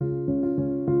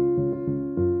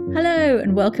Hello,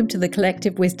 and welcome to the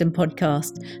Collective Wisdom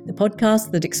Podcast, the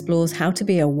podcast that explores how to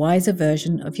be a wiser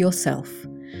version of yourself.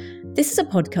 This is a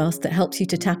podcast that helps you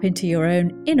to tap into your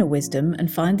own inner wisdom and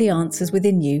find the answers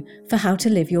within you for how to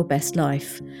live your best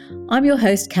life. I'm your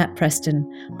host, Kat Preston.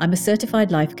 I'm a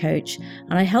certified life coach,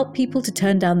 and I help people to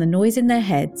turn down the noise in their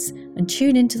heads and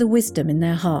tune into the wisdom in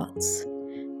their hearts.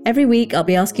 Every week, I'll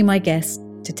be asking my guests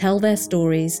to tell their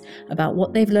stories about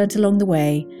what they've learned along the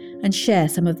way and share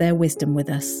some of their wisdom with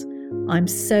us. I'm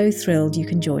so thrilled you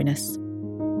can join us.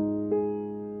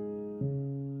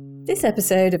 This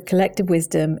episode of Collective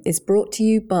Wisdom is brought to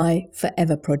you by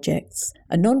Forever Projects,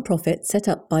 a non-profit set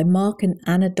up by Mark and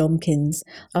Anna Domkins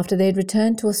after they had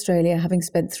returned to Australia, having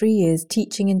spent 3 years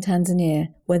teaching in Tanzania,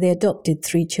 where they adopted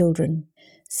 3 children.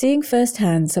 Seeing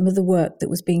firsthand some of the work that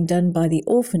was being done by the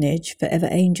orphanage Forever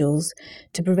Angels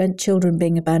to prevent children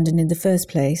being abandoned in the first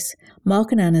place,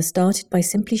 Mark and Anna started by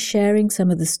simply sharing some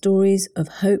of the stories of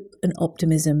hope and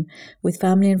optimism with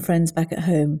family and friends back at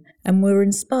home, and were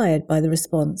inspired by the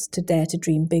response to dare to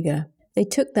dream bigger. They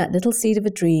took that little seed of a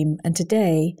dream, and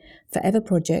today Forever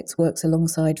Projects works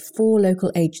alongside 4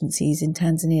 local agencies in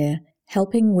Tanzania,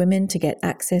 helping women to get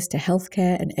access to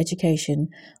healthcare and education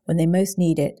when they most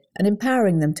need it, and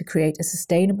empowering them to create a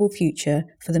sustainable future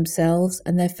for themselves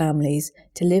and their families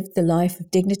to live the life of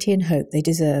dignity and hope they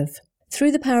deserve.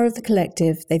 Through the power of the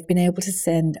collective, they've been able to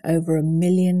send over $1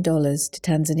 million to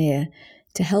Tanzania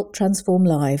to help transform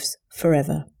lives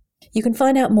forever. You can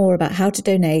find out more about how to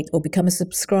donate or become a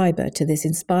subscriber to this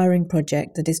inspiring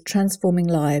project that is transforming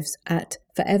lives at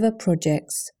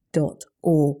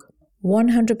foreverprojects.org.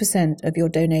 100% of your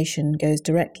donation goes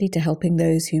directly to helping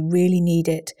those who really need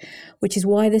it, which is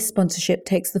why this sponsorship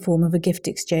takes the form of a gift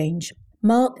exchange.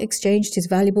 Mark exchanged his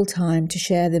valuable time to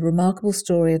share the remarkable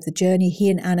story of the journey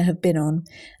he and Anna have been on,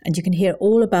 and you can hear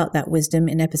all about that wisdom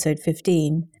in episode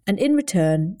 15. And in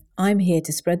return, I'm here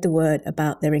to spread the word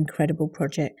about their incredible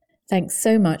project. Thanks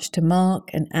so much to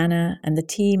Mark and Anna and the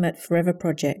team at Forever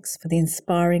Projects for the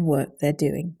inspiring work they're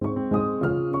doing.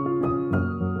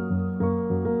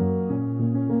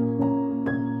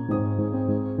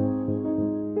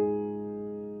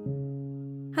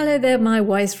 Hello there, my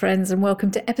wise friends, and welcome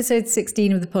to episode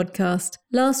 16 of the podcast.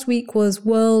 Last week was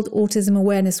World Autism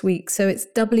Awareness Week, so it's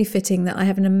doubly fitting that I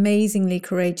have an amazingly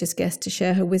courageous guest to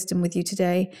share her wisdom with you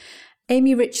today.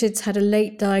 Amy Richards had a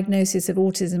late diagnosis of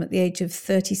autism at the age of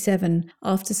 37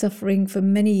 after suffering for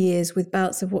many years with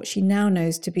bouts of what she now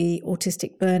knows to be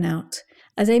autistic burnout.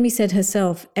 As Amy said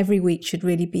herself, every week should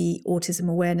really be Autism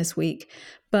Awareness Week,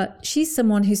 but she's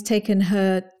someone who's taken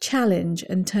her challenge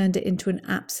and turned it into an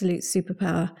absolute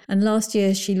superpower. And last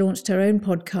year she launched her own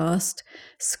podcast,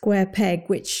 Square Peg,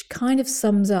 which kind of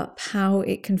sums up how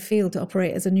it can feel to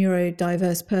operate as a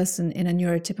neurodiverse person in a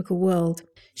neurotypical world.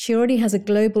 She already has a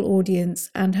global audience,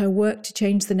 and her work to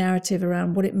change the narrative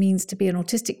around what it means to be an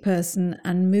autistic person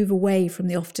and move away from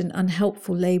the often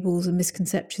unhelpful labels and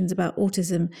misconceptions about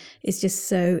autism is just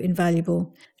so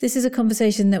invaluable. This is a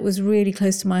conversation that was really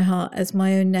close to my heart, as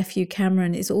my own nephew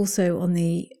Cameron is also on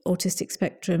the autistic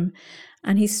spectrum,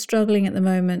 and he's struggling at the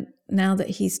moment, now that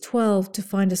he's 12, to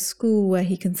find a school where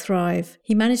he can thrive.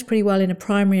 He managed pretty well in a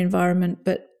primary environment,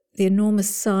 but the enormous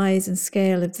size and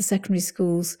scale of the secondary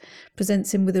schools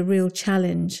presents him with a real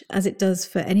challenge, as it does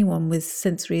for anyone with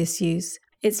sensory issues.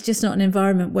 It's just not an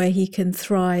environment where he can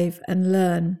thrive and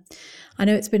learn. I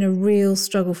know it's been a real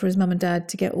struggle for his mum and dad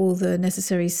to get all the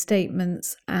necessary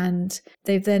statements, and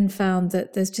they've then found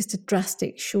that there's just a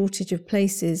drastic shortage of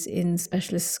places in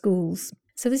specialist schools.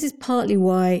 So this is partly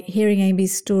why hearing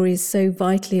Amy's story is so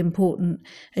vitally important,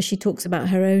 as she talks about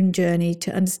her own journey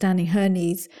to understanding her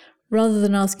needs. Rather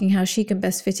than asking how she can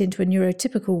best fit into a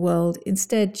neurotypical world,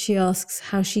 instead she asks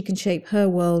how she can shape her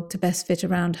world to best fit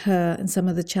around her and some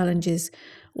of the challenges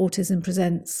autism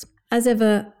presents. As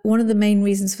ever, one of the main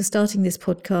reasons for starting this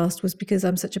podcast was because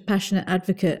I'm such a passionate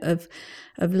advocate of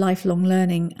lifelong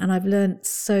learning, and I've learned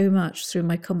so much through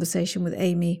my conversation with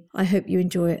Amy. I hope you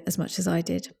enjoy it as much as I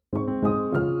did.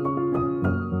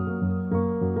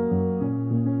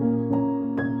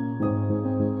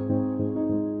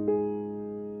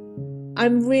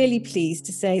 I'm really pleased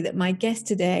to say that my guest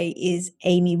today is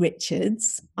Amy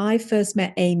Richards. I first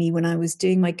met Amy when I was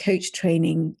doing my coach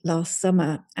training last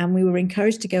summer, and we were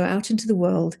encouraged to go out into the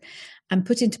world and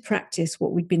put into practice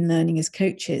what we'd been learning as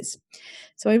coaches.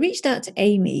 So I reached out to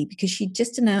Amy because she'd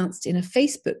just announced in a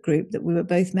Facebook group that we were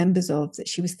both members of that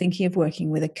she was thinking of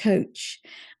working with a coach.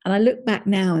 And I look back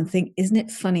now and think, isn't it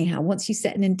funny how once you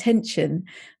set an intention,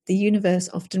 the universe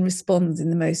often responds in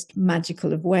the most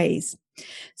magical of ways?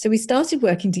 So we started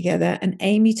working together, and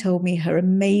Amy told me her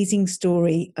amazing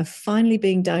story of finally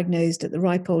being diagnosed at the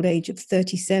ripe old age of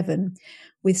 37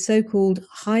 with so-called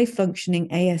high-functioning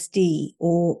ASD,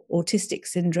 or autistic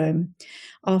syndrome,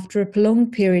 after a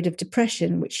prolonged period of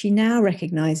depression, which she now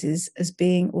recognizes as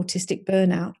being autistic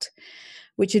burnout,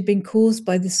 which had been caused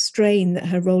by the strain that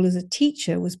her role as a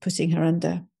teacher was putting her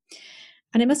under.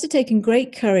 And it must have taken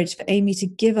great courage for Amy to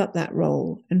give up that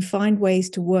role and find ways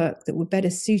to work that were better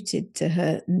suited to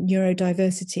her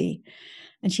neurodiversity.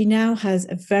 And she now has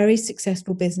a very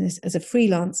successful business as a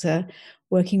freelancer,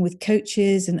 working with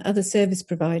coaches and other service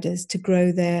providers to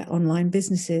grow their online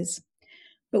businesses.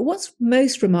 But what's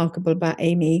most remarkable about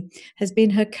Amy has been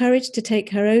her courage to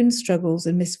take her own struggles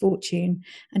and misfortune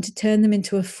and to turn them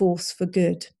into a force for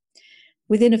good.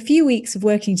 Within a few weeks of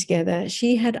working together,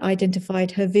 she had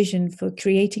identified her vision for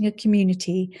creating a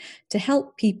community to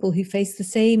help people who face the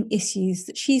same issues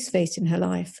that she's faced in her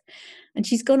life. And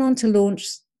she's gone on to launch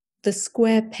the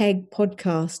Square Peg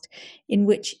podcast, in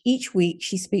which each week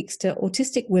she speaks to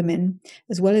autistic women,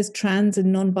 as well as trans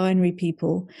and non-binary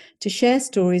people, to share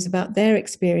stories about their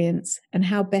experience and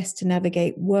how best to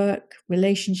navigate work,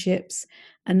 relationships,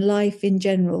 and life in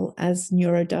general as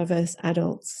neurodiverse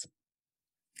adults.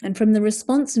 And from the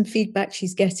response and feedback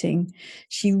she's getting,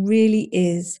 she really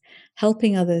is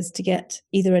helping others to get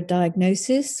either a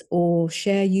diagnosis or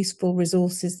share useful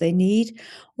resources they need,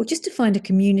 or just to find a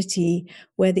community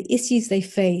where the issues they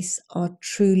face are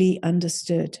truly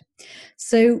understood.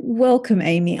 So welcome,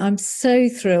 Amy. I'm so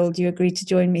thrilled you agreed to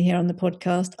join me here on the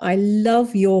podcast. I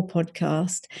love your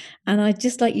podcast, and I'd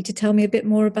just like you to tell me a bit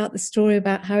more about the story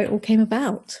about how it all came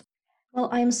about. Well,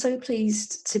 I am so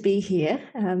pleased to be here.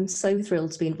 I'm so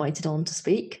thrilled to be invited on to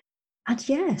speak. And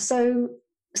yeah, so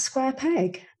Square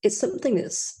Peg, it's something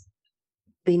that's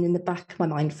been in the back of my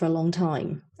mind for a long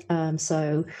time.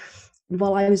 So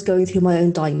while I was going through my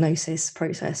own diagnosis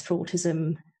process for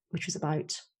autism, which was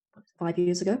about 5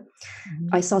 years ago,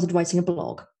 I started writing a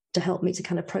blog to help me to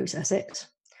kind of process it.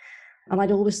 And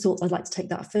I'd always thought I'd like to take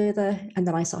that further. And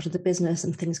then I started the business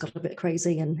and things got a bit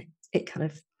crazy and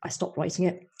I stopped writing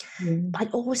it.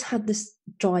 I'd always had this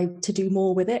drive to do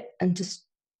more with it and just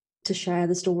to share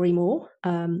the story more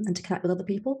and to connect with other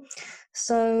people.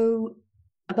 So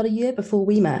about a year before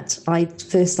we met, I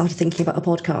first started thinking about a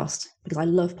podcast because I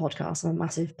love podcasts. I'm a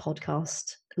massive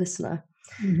podcast listener.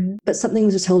 But something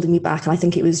was just holding me back. And I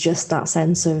think it was just that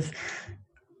sense of,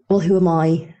 well, who am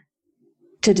I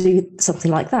to do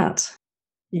something like that?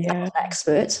 Yeah. I'm not an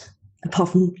expert, apart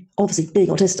from obviously being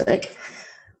autistic.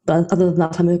 But other than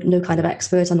that, I'm no kind of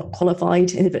expert. I'm not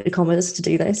qualified, in inverted commas, to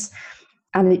do this.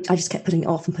 And I just kept putting it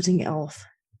off and putting it off.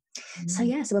 So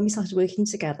yeah, so when we started working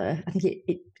together, I think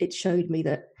it showed me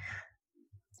that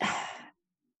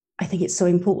I think it's so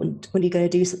important when you're going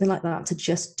to do something like that to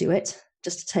just do it,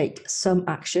 just to take some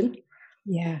action.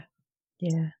 Yeah.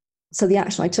 So the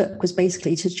action I took was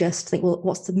basically to just think, well,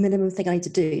 what's the minimum thing I need to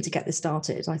do to get this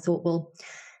started? And I thought, well,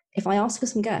 if I ask for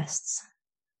some guests,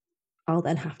 I'll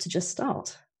then have to just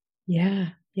start. Yeah.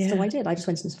 So I did. I just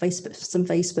went into some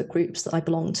Facebook groups that I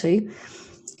belonged to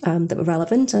that were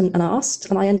relevant and asked.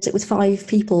 And I ended up with 5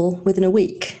 people within a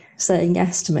week saying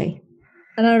yes to me.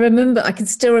 And I can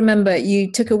still remember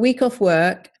you took a week off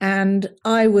work and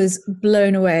I was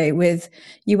blown away with,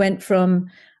 you went from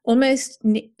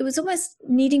it was almost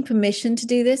needing permission to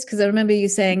do this, because I remember you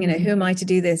saying, who am I to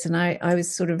do this? And I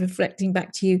was sort of reflecting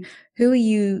back to you, who are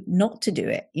you not to do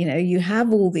it? You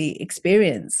have all the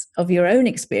experience of your own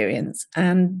experience,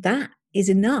 and that is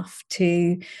enough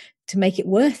to make it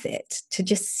worth it, to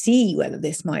just see whether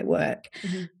this might work.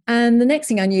 And the next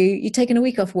thing I knew, you'd taken a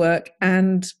week off work,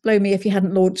 and blow me if you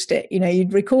hadn't launched it.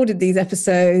 You'd recorded these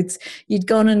episodes, you'd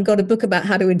gone and got a book about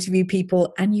how to interview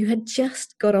people, and you had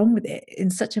just got on with it in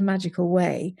such a magical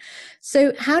way.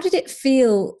 So how did it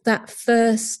feel that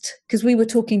first, because we were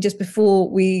talking just before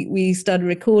we started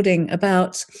recording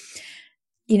about,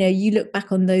 you look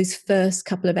back on those first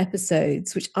couple of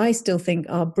episodes, which I still think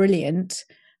are brilliant.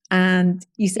 And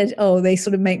you said, they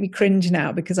sort of make me cringe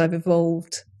now because I've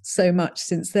evolved so much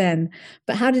since then.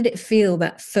 But how did it feel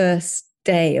that first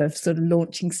day of sort of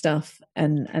launching stuff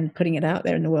and putting it out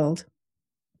there in the world?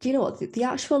 Do you know what? The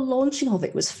actual launching of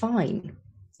it was fine.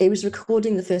 It was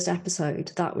recording the first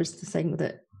episode. That was the thing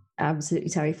that absolutely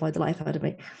terrified the life out of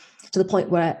me, to the point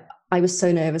where I was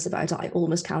so nervous about it, I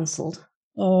almost cancelled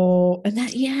Oh, and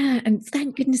that, yeah, and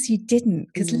thank goodness you didn't,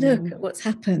 because look at what's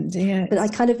happened. Yeah, But I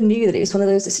kind of knew that it was one of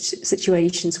those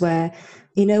situations where,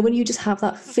 when you just have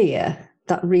that fear,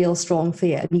 that real strong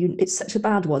fear, and it's such a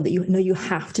bad one that you know you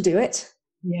have to do it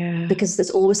yeah, because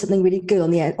there's always something really good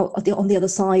on the other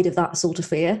side of that sort of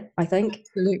fear. I think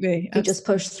absolutely. if you just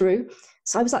push through.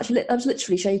 So I was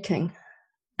literally shaking,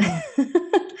 Oh.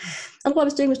 and what I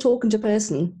was doing was talking to a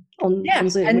person on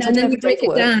Zoom, And, which I and do then every you day break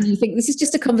for it down work. and you think this is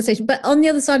just a conversation. But on the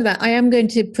other side of that, I am going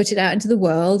to put it out into the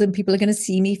world and people are going to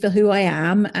see me for who I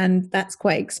am. And that's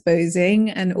quite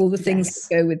exposing and all the things Yes.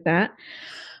 that go with that.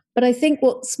 But I think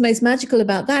what's most magical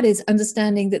about that is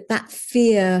understanding that that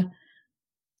fear,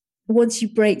 once you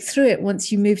break through it,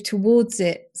 once you move towards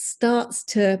it,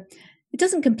 it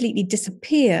doesn't completely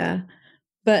disappear.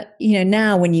 But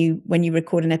now when you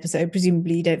record an episode,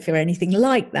 presumably you don't feel anything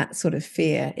like that sort of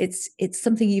fear. It's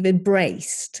something you've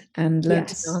embraced and learned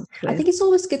to Yes. dance I with. think it's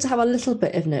always good to have a little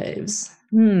bit of nerves.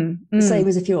 The same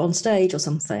as if you're on stage or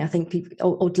something. I think people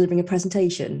or delivering a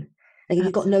presentation. Like if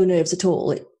you've got no nerves at all,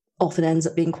 it often ends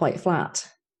up being quite flat.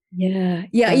 Yeah.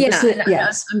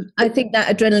 Yes. I think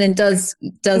that adrenaline does,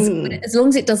 Mm. as long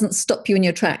as it doesn't stop you in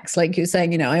your tracks, like you're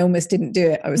saying, I almost didn't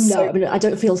do it. I was No, I mean, I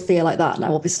don't feel fear like that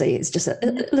now. Obviously, it's just a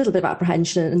little bit of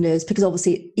apprehension and nerves because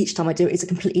obviously each time I do it, it's a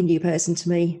completely new person to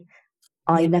me.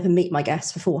 I never meet my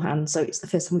guests beforehand, so it's the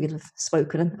first time we've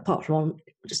spoken, apart from on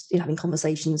just having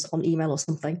conversations on email or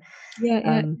something.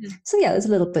 So there's a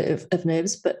little bit of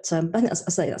nerves, but I think I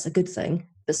say that's a good thing.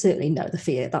 But certainly, no, the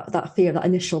fear, that fear, that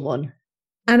initial one.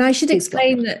 And I should is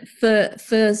explain gone. that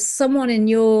for someone in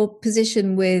your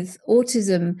position with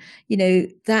autism,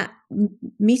 that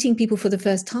meeting people for the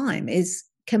first time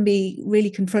can be really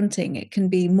confronting. It can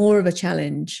be more of a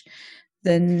challenge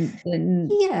than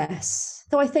Yes.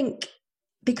 Though I think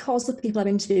because the people I'm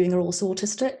interviewing are also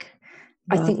autistic,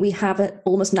 I Right. think we have an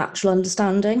almost natural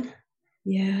understanding.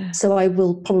 Yeah. So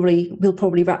we'll probably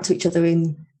react to each other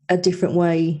in a different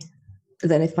way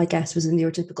than if my guest was a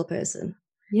neurotypical person.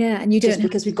 Yeah, and you don't Just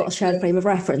because we've got a shared frame of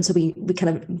reference, so we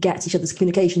kind of get each other's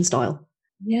communication style.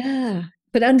 Yeah,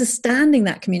 but understanding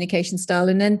that communication style,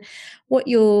 and then what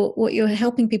you're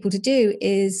helping people to do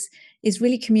is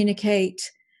really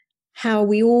communicate how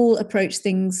we all approach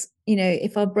things.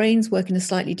 If our brains work in a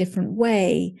slightly different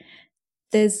way,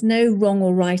 there's no wrong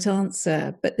or right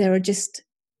answer, but there are just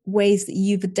ways that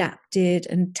you've adapted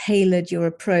and tailored your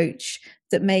approach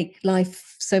that make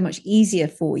life so much easier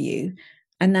for you.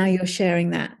 And now you're sharing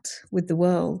that with the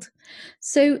world.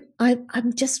 So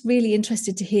I'm just really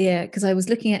interested to hear, because I was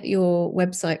looking at your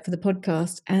website for the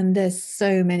podcast, and there's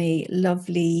so many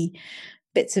lovely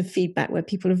bits of feedback where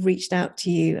people have reached out to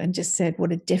you and just said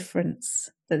what a difference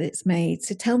that it's made.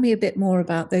 So tell me a bit more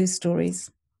about those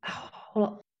stories. Oh,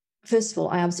 well, first of all,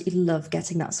 I absolutely love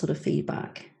getting that sort of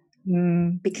feedback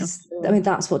because I mean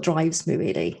that's what drives me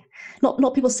really.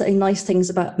 Not people saying nice things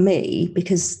about me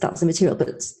because that's immaterial,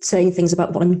 but saying things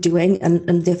about what I'm doing and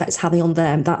the effects having on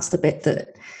them. That's the bit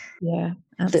that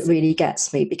really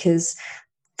gets me because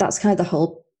that's kind of the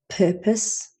whole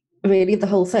purpose, really, of the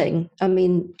whole thing. I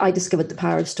mean, I discovered the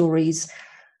power of stories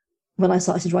when I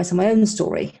started writing my own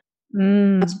story.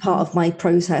 As part of my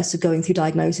process of going through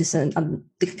diagnosis and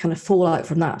the kind of fallout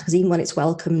from that, because even when it's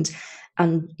welcomed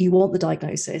and you want the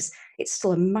diagnosis, it's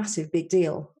still a massive big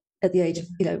deal at the age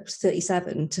of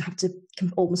 37 to have to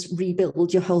almost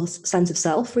rebuild your whole sense of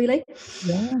self, really.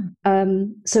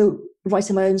 So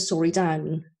writing my own story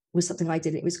down was something I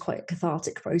did. It was quite a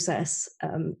cathartic process.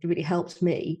 It really helped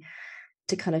me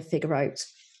to kind of figure out,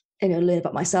 learn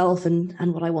about myself and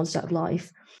what I wanted out of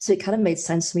life. So it kind of made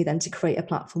sense to me then to create a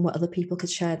platform where other people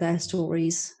could share their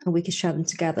stories and we could share them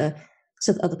together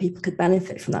so that other people could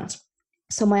benefit from that.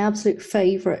 So my absolute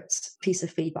favourite piece of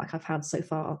feedback I've had so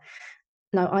far.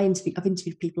 Now, I've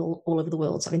interviewed people all over the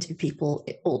world. So I've interviewed people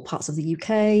in all parts of the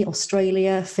UK,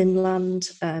 Australia, Finland,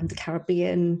 the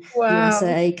Caribbean,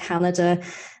 USA, Canada,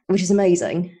 which is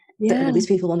amazing that all these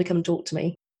people want to come and talk to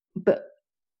me. But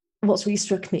what's really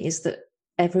struck me is that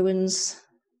everyone's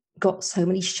got so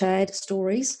many shared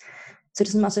stories. So it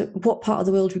doesn't matter what part of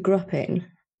the world we grew up in,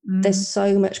 there's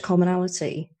so much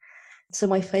commonality. So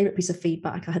my favourite piece of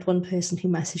feedback, I had one person who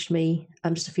messaged me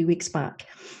just a few weeks back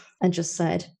and just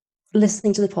said,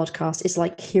 listening to the podcast is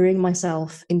like hearing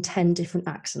myself in 10 different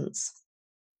accents.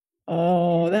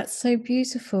 Oh, that's so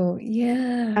beautiful.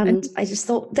 Yeah. And I just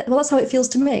thought, well, that's how it feels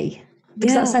to me.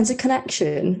 Because that sense of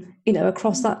connection,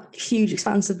 across that huge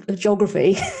expanse of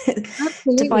geography,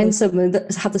 to find someone that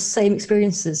has had the same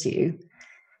experience as you.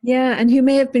 Yeah, and who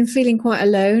may have been feeling quite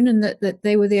alone and that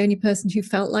they were the only person who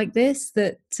felt like this,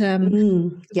 that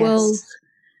the world,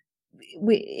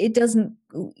 it doesn't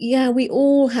yeah, we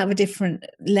all have a different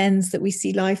lens that we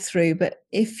see life through. But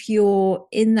if you're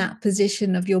in that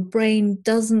position of your brain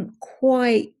doesn't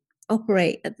quite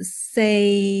operate in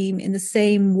the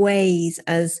same ways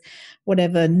as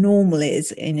whatever normal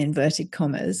is in inverted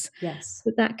commas, Yes.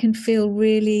 that can feel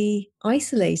really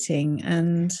isolating.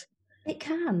 And It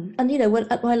can. And, when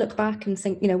I look back and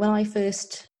think, when I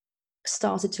first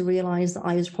started to realize that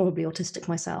I was probably autistic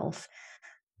myself,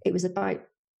 it was about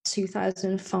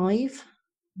 2005.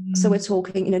 So we're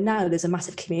talking, now there's a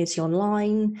massive community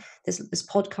online, there's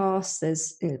podcasts,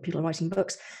 there's people are writing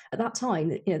books. At that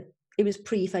time, it was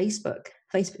pre-Facebook.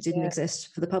 Facebook didn't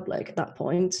exist for the public at that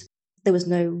point. There was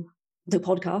no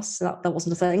podcasts, so that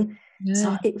wasn't a thing.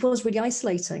 So it was really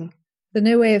isolating. There's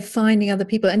no way of finding other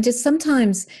people. And just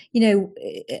sometimes,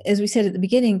 as we said at the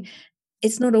beginning,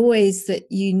 it's not always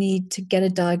that you need to get a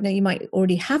diagnosis. You might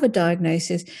already have a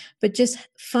diagnosis, but just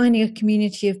finding a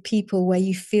community of people where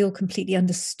you feel completely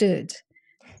understood.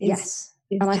 Yes.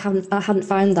 And I hadn't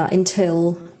found that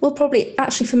until, probably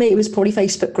actually for me, it was probably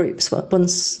Facebook groups when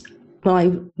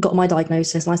I got my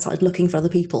diagnosis and I started looking for other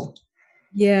people.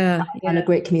 Yeah. I found a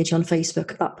great community on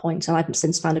Facebook at that point, and I've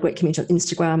since found a great community on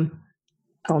Instagram,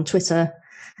 on Twitter.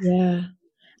 Yeah.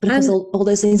 But of course, all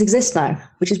those things exist now,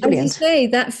 which is brilliant. As you say,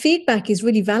 that feedback is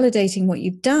really validating what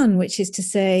you've done, which is to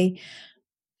say,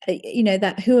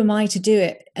 that who am I to do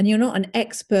it? And you're not an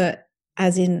expert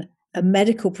as in a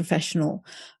medical professional,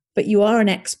 but you are an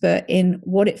expert in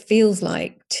what it feels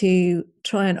like to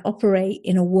try and operate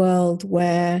in a world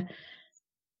where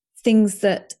things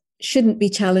that shouldn't be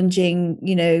challenging,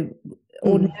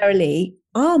 ordinarily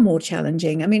are more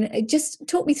challenging. I mean, just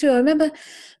talk me through. I remember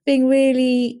being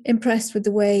really impressed with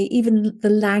the way, even the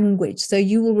language. So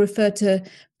you will refer to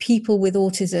people with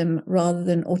autism rather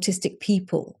than autistic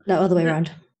people. No, other way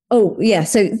around. Oh, yeah.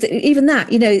 So even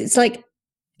that, it's like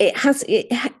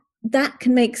that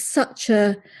can make such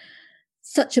a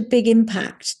big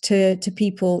impact to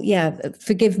people. Yeah,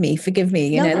 forgive me.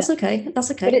 No, that's okay.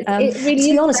 That's okay. It really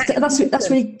to be honest, that's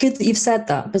really good that you've said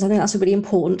that, because I think that's a really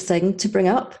important thing to bring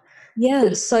up. Yeah.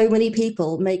 That so many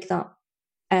people make that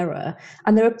error,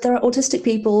 and there are autistic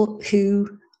people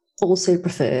who also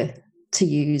prefer to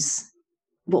use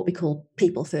what we call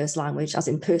people first language, as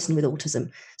in person with autism.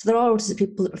 So there are autistic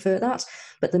people that prefer that,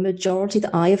 but the majority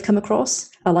that I have come across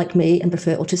are like me and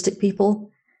prefer autistic people.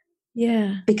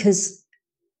 Yeah. Because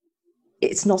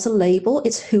it's not a label,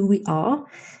 it's who we are.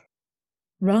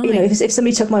 Right. If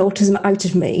somebody took my autism out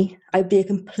of me, I'd be a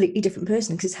completely different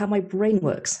person, because it's how my brain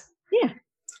works. Yeah.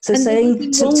 So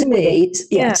saying to me,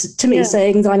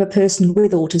 saying that I'm a person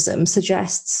with autism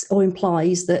suggests or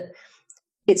implies that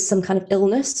it's some kind of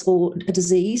illness or a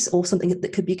disease or something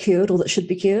that could be cured or that should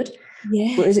be cured.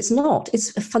 Yeah. Whereas it's not.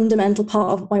 It's a fundamental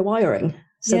part of my wiring.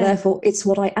 So therefore, it's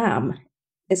what I am.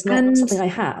 It's not something I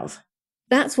have.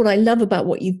 That's what I love about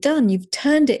what you've done. You've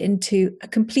turned it into a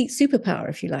complete superpower,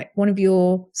 if you like. One of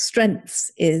your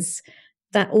strengths is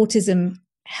that autism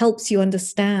helps you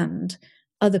understand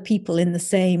other people in the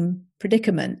same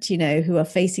predicament, who are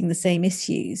facing the same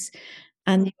issues.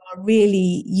 And you are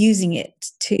really using it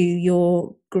to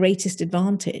your greatest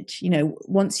advantage.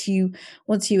 Once you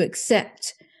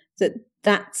accept that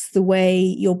that's the way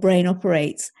your brain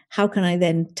operates, how can I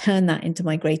then turn that into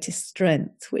my greatest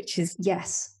strength, which is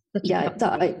that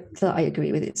I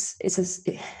agree with.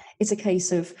 It's a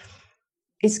case of,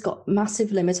 it's got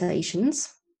massive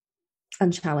limitations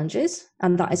and challenges,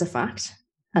 and that is a fact.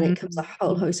 And it comes a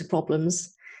whole host of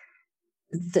problems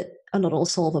that are not all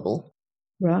solvable.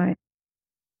 Right.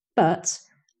 But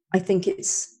I think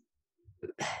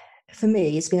for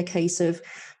me, it's been a case of,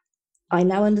 I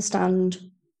now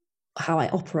understand how I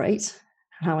operate,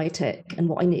 how I tick, and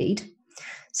what I need.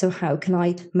 So how can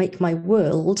I make my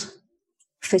world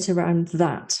fit around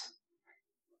that?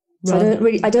 So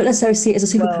I don't necessarily see it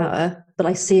as a superpower, but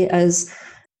I see it as,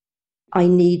 I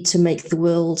need to make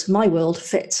my world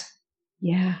fit.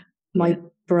 Yeah. My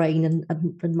brain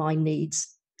and my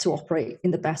needs to operate in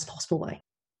the best possible way.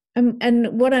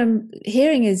 And what I'm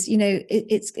hearing is,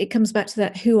 it comes back to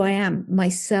that who I am,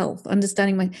 myself,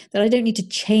 understanding that I don't need to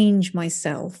change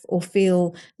myself or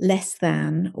feel less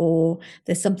than, or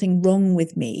there's something wrong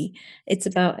with me. It's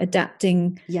about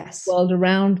adapting the world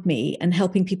around me and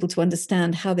helping people to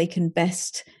understand how they can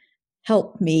best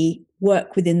help me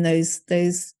work within those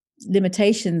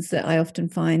limitations that I often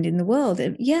find in the world.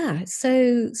 And it's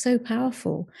so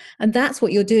powerful. And that's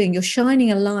what you're doing. You're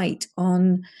shining a light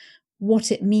on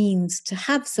what it means to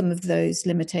have some of those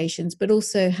limitations, but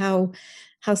also how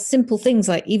simple things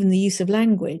like even the use of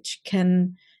language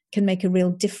can make a real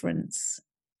difference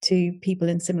to people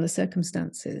in similar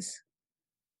circumstances.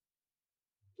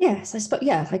 Yes,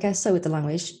 I guess so with the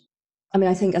language. I mean,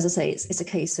 I think, as I say, it's a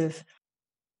case of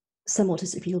some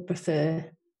autistic people prefer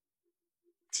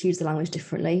to use the language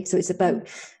differently. So it's about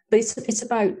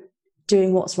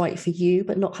doing what's right for you,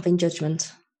 but not having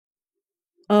judgment.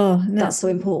 Oh, That's so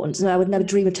important. And I would never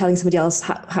dream of telling somebody else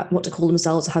what to call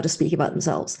themselves or how to speak about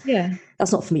themselves. Yeah.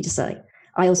 That's not for me to say.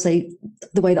 I'll say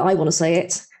the way that I want to say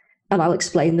it, and I'll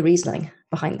explain the reasoning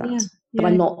behind that. Yeah. But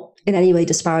I'm not in any way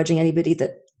disparaging anybody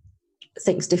that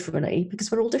thinks differently,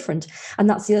 because we're all different. And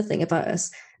that's the other thing about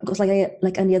us. Of course,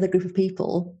 like any other group of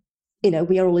people,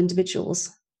 we are all individuals.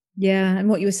 Yeah, and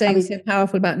what you were saying is so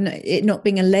powerful about it not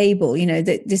being a label,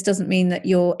 that this doesn't mean that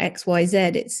you're X, Y,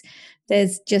 Z.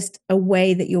 There's just a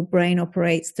way that your brain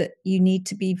operates that you need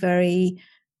to be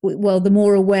the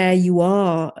more aware you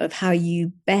are of how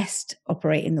you best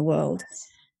operate in the world,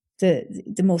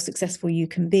 the more successful you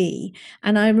can be.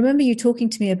 And I remember you talking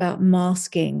to me about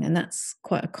masking, and that's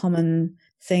quite a common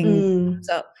thing that comes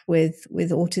up with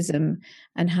autism,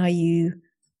 and how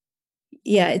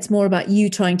it's more about you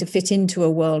trying to fit into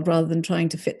a world rather than trying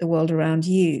to fit the world around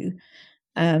you,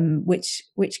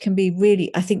 which can be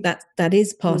really, I think that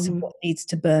is part of what needs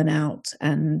to burn out,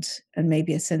 and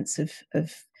maybe a sense of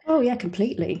oh yeah,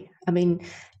 completely. I mean,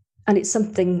 and it's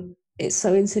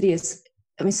so insidious.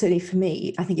 I mean, certainly for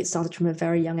me, I think it started from a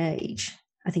very young age.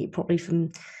 I think probably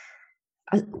from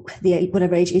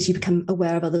whatever age it is, you become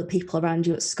aware of other people around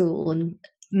you at school and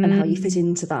how you fit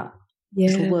into that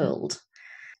little world,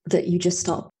 that you just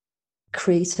start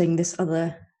creating this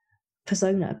other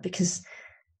persona. Because,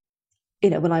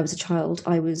 when I was a child,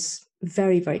 I was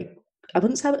very, very, I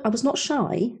wouldn't say I was not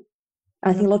shy.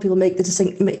 I think a lot of people make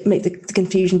the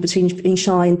confusion between being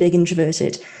shy and being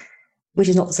introverted, which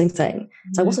is not the same thing.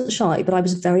 So I wasn't shy, but I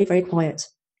was very, very quiet.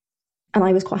 And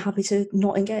I was quite happy to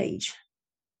not engage.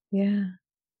 Yeah.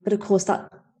 But of course,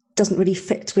 that doesn't really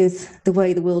fit with the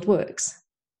way the world works.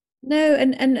 No,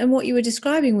 and what you were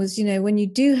describing was, when you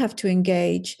do have to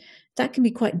engage, that can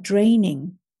be quite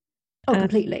draining. Oh,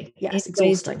 completely. Yes,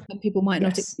 exhausting. Some people might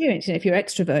not experience. If you're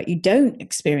extrovert, you don't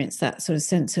experience that sort of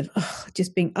sense of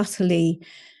just being utterly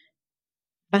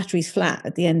batteries flat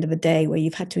at the end of a day, where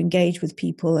you've had to engage with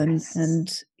people and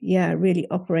really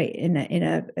operate in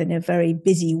a very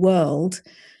busy world.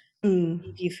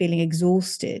 You feeling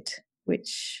exhausted,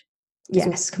 which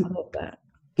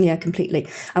completely.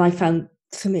 And I found,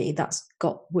 for me, that's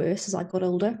got worse as I got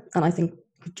older. And I think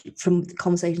from the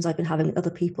conversations I've been having with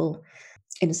other people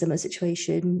in a similar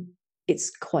situation,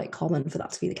 it's quite common for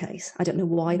that to be the case. I don't know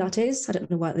why that is. I don't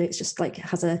know whether it's just like it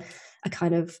has a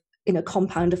kind of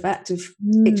compound effect of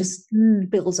it just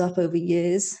builds up over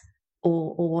years,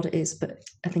 or what it is. But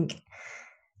I think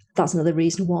that's another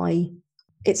reason why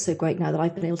it's so great now that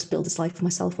I've been able to build this life for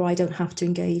myself, where I don't have to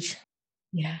engage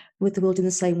with the world in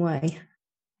the same way.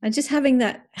 And just having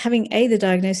the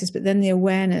diagnosis, but then the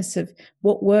awareness of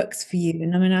what works for you.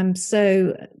 And I mean, I'm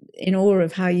so in awe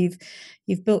of how you've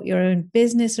built your own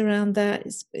business around that.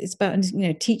 It's about,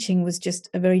 teaching was just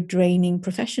a very draining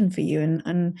profession for you.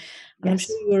 And I'm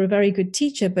sure you were a very good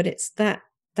teacher, but it's that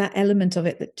element of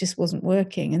it that just wasn't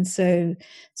working. And so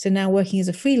now working as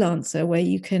a freelancer, where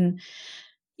you can,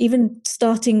 even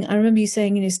starting, I remember you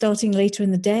saying, starting later in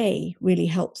the day really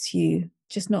helps you,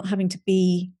 just not having to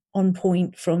be on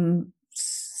point from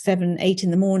 7, 8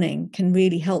 in the morning can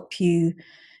really help you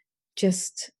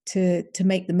just to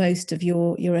make the most of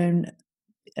your own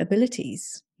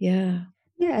abilities. And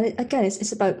again,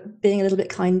 it's about being a little bit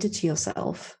kinder to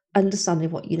yourself,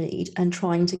 understanding what you need and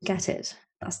trying to get it.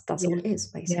 That's all it is,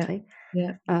 basically.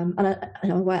 And I'm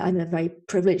in a very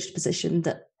privileged position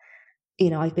that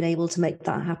I've been able to make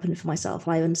that happen for myself.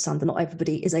 I understand that not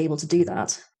everybody is able to do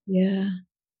that.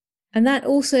 And that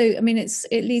also, I mean, it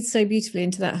leads so beautifully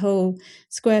into that whole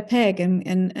square peg,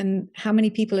 and how many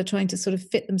people are trying to sort of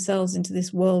fit themselves into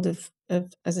this world of,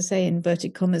 as I say,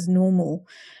 inverted commas, normal.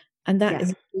 And that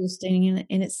is exhausting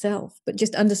in itself. But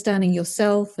just understanding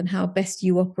yourself and how best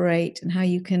you operate and how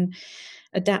you can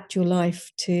adapt your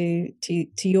life to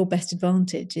your best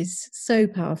advantage is so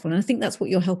powerful. And I think that's what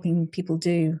you're helping people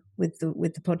do with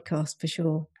the podcast, for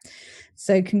sure.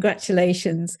 So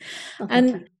congratulations.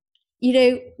 And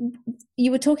you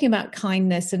were talking about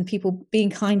kindness and people being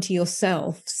kind to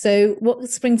yourself. So what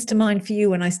springs to mind for you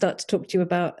when I start to talk to you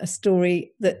about a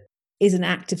story that is an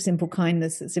act of simple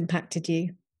kindness that's impacted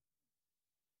you?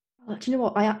 Do you know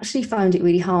what? I actually found it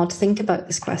really hard to think about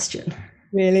this question.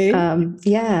 Really? And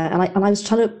I was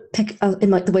trying to pick, in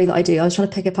like the way that I do, I was trying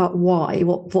to pick apart why,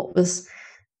 what was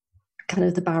kind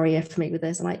of the barrier for me with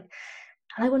this. And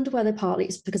I wonder whether partly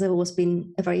it's because I've always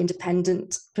been a very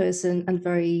independent person and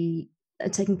very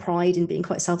taking pride in being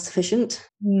quite self-sufficient.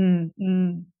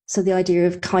 So the idea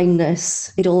of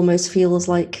kindness, it almost feels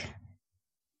like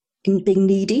being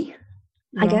needy,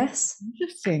 I guess.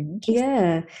 Interesting.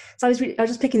 Yeah. So I was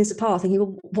just picking this apart, thinking,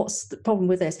 well, what's the problem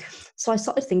with this? So I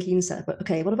started thinking and said, but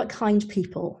okay, what about kind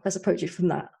people? Let's approach it from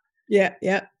that. Yeah,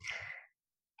 yeah.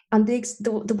 And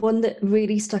the one that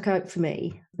really stuck out for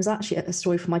me was actually a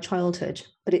story from my childhood,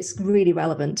 but it's really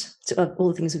relevant to all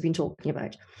the things we've been talking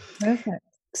about. Perfect.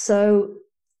 So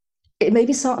it made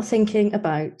me start thinking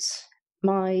about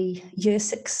my year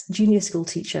 6 junior school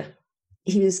teacher.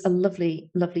 He was a lovely,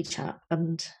 lovely chap,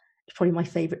 and probably my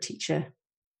favourite teacher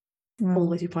all the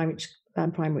way through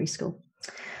primary school.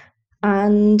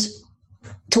 And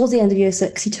towards the end of year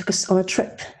 6, he took us on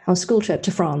a school trip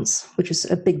to France, which was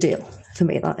a big deal for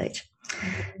me at that age.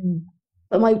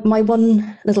 But my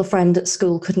one little friend at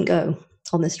school couldn't go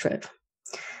on this trip.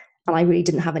 And I really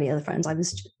didn't have any other friends. I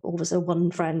was always a one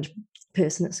friend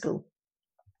person at school.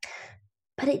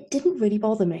 But it didn't really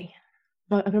bother me.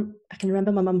 I can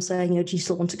remember my mum saying, do you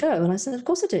still want to go? And I said, of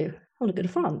course I do. I want to go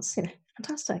to France.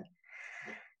 Fantastic.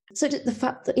 So the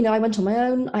fact that, I went on my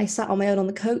own, I sat on my own on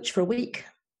the coach for a week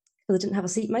because I didn't have a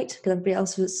seatmate because everybody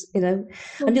else was, and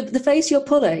the face you're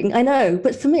pulling, I know.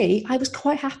 But for me, I was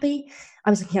quite happy. I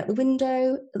was looking out the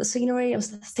window at the scenery. I was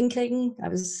thinking. I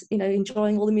was,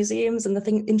 enjoying all the museums and the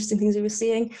interesting things we were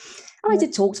seeing. And I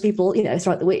did talk to people,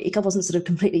 throughout the week. I wasn't sort of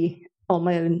completely on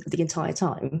my own the entire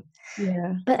time.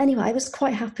 Yeah. But anyway, I was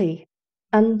quite happy.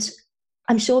 And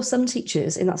I'm sure some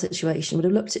teachers in that situation would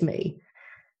have looked at me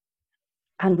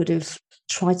and would have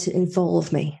tried to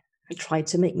involve me and tried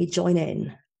to make me join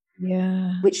in.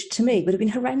 Yeah. Which to me would have been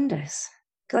horrendous.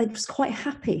 Because I was quite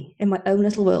happy in my own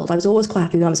little world. I was always quite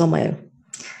happy when I was on my own.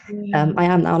 Yeah. I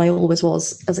am now, and I always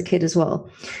was as a kid as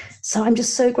well. So I'm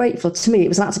just so grateful. To me, it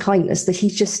was an act of kindness that he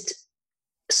just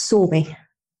saw me.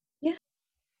 Yeah.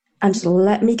 And just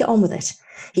let me get on with it.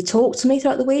 He talked to me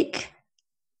throughout the week,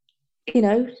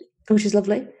 which is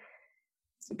lovely.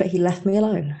 But he left me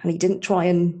alone, and he didn't try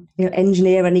and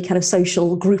engineer any kind of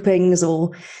social groupings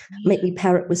or make me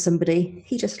pair up with somebody.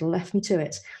 He just left me to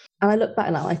it. And I look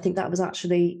back now, I think that was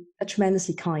actually a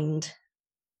tremendously kind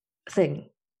thing,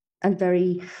 and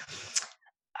very,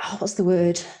 what's the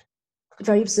word?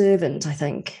 Very observant, I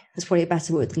think. There's probably a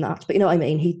better word than that, but you know what I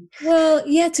mean? Well,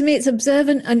 yeah, to me it's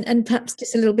observant and perhaps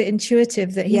just a little bit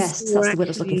intuitive that yes, that's the word I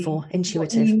was looking for,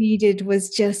 intuitive. What you needed was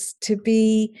just to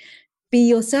be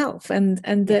yourself, and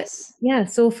that,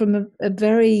 yes. Saw from a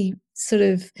very sort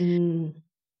of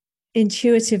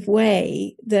intuitive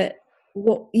way that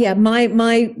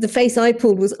the face I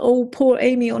pulled was, oh, poor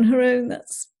Amy on her own,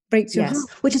 that's breaks your heart.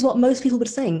 Which is what most people would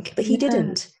think, but he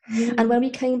didn't. Yeah. And when we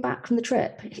came back from the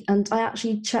trip, and I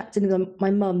actually checked in with my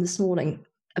mum this morning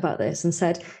about this and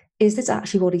said, is this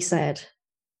actually what he said?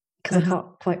 Because I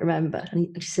can't quite remember.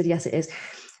 And she said, yes, it is.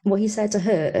 And what he said to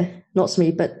her, not to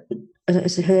me, but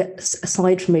to her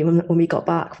aside from me when we got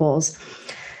back, was,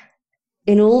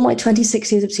 in all my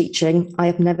 26 years of teaching, I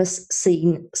have never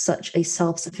seen such a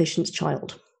self-sufficient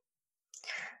child.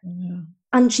 Yeah.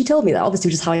 And she told me that, obviously,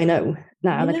 which is how I know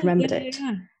now, and I remembered it.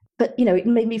 Yeah. But, it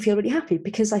made me feel really happy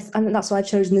because and that's why I've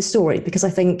chosen this story, because I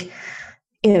think,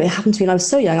 it happened to me when I was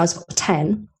so young. I was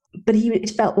 10, but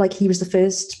it felt like he was the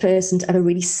first person to ever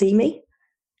really see me.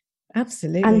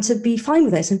 Absolutely. And to be fine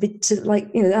with it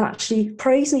and actually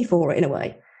praise me for it in a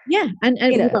way. Yeah, and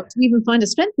to even find a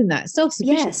strength in that,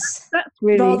 self-sufficient. Yes, that's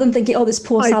really, rather than thinking, oh, this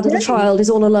poor sad little child is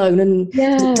all alone and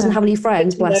doesn't have any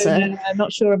friends, bless her. I'm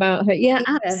not sure about her. Yeah,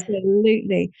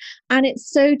 absolutely. And it's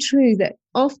so true that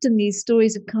often these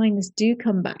stories of kindness do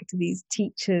come back to these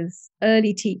teachers,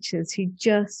 early teachers, who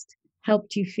just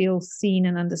helped you feel seen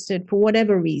and understood for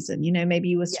whatever reason. Maybe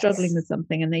you were struggling with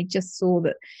something and they just saw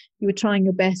that you were trying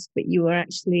your best, but you were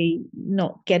actually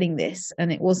not getting this.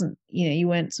 And it wasn't, you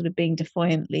weren't sort of being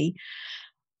defiantly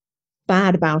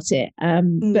bad about it.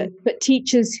 But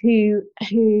teachers who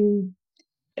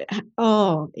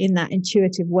are in that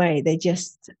intuitive way, they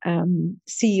just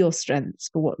see your strengths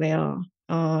for what they are.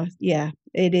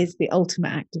 It is the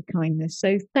ultimate act of kindness.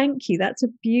 So thank you. That's a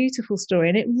beautiful story.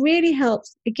 And it really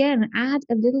helps, again, add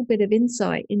a little bit of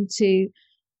insight into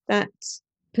that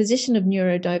position of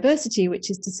neurodiversity, which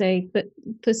is to say, but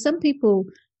for some people,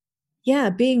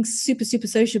 being super, super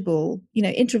sociable,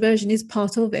 introversion is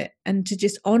part of it. And to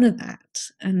just honor that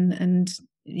and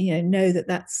know that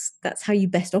that's how you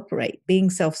best operate, being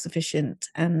self-sufficient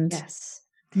and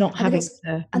not having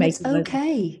to make it's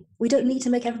okay. We don't need to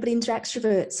make everybody into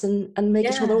extroverts and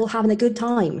make sure they're all having a good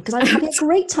time, because I was having a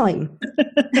great time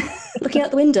looking out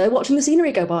the window, watching the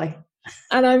scenery go by.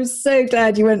 And I'm so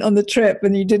glad you went on the trip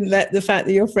and you didn't let the fact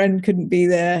that your friend couldn't be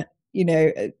there,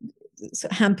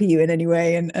 hamper you in any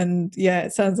way. And yeah,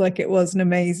 it sounds like it was an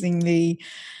amazingly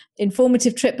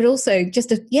informative trip, but also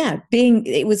just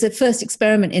it was a first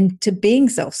experiment into being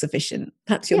self-sufficient.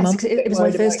 Perhaps your mum. It was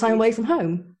my first time away from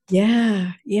home.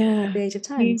 Yeah. At the age of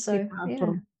 10. Hugely so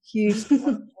powerful. yeah. Huge.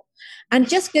 And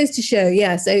just goes to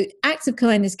show, so acts of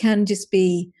kindness can just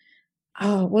be,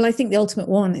 I think the ultimate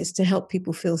one is to help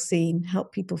people feel seen,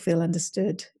 help people feel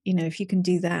understood. If you can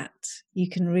do that, you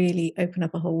can really open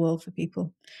up a whole world for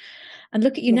people. And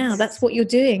look at you now. That's what you're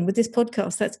doing with this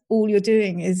podcast. That's all you're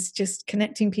doing, is just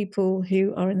connecting people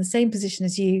who are in the same position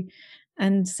as you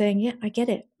and saying, yeah, I get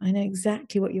it. I know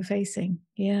exactly what you're facing.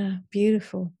 Yeah,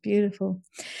 beautiful, beautiful.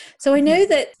 So I know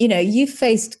that, you've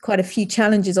faced quite a few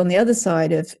challenges on the other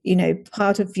side of,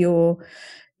 part of your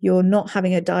not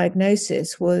having a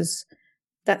diagnosis was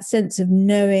that sense of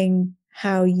knowing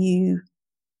how you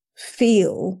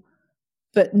feel,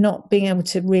 but not being able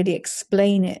to really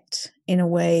explain it in a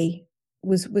way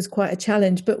was quite a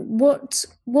challenge. But what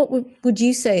would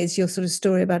you say is your sort of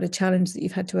story about a challenge that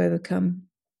you've had to overcome?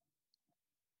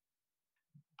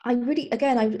 I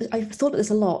thought of this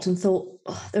a lot and thought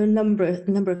there are a number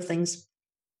of things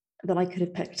that I could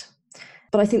have picked.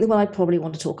 But I think the one I probably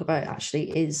want to talk about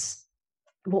actually is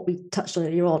what we touched on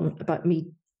earlier on about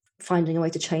me finding a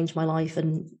way to change my life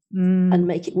and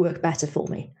make it work better for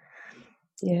me.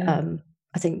 Yeah.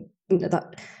 I think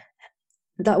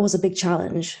that was a big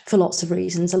challenge for lots of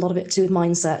reasons, a lot of it to do with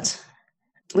mindset,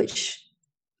 which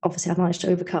obviously I've managed to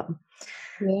overcome.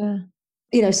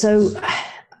 Yeah. So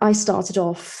I started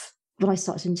off, when I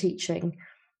started in teaching,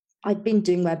 I'd been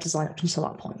doing web design up until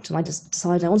that point, and I just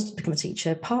decided I wanted to become a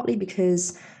teacher, partly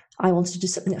because I wanted to do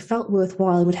something that felt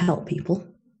worthwhile and would help people.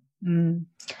 And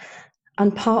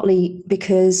partly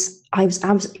because I was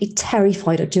absolutely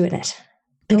terrified of doing it,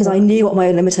 because I knew what my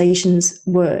own limitations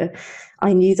were.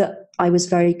 I knew that I was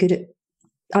very good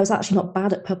I was actually not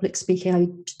bad at public speaking.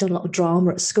 I'd done a lot of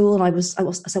drama at school, and I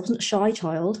wasn't a shy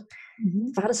child.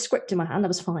 If I had a script in my hand, I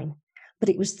was fine. But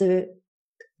it was the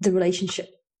relationship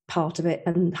part of it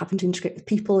and having to integrate with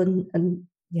people, and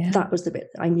that was the bit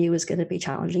that I knew was going to be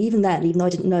challenging. Even then, even though I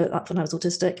didn't know that when I was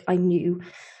autistic, I knew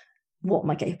what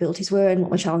my capabilities were and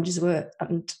what my challenges were.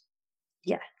 And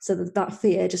so that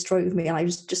fear just drove me. And I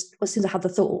was just, as soon as I had the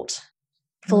thought,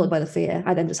 followed by the fear,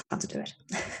 I then just had to do it.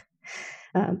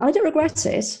 I don't regret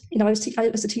it. I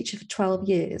was a teacher for 12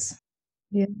 years.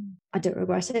 Yeah. I don't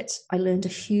regret it. I learned a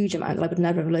huge amount that I would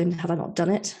never have learned had I not done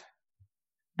it.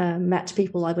 Met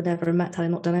people I would never have met had I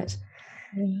not done it.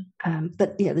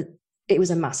 But it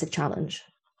was a massive challenge.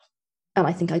 And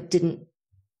I think I didn't,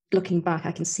 looking back,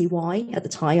 I can see why. At the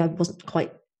time, I wasn't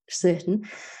quite certain.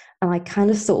 And I kind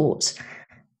of thought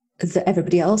that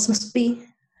everybody else must be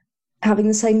having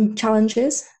the same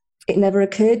challenges. It never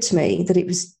occurred to me that it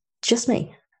was just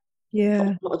me.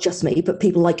 Yeah. Not just me, but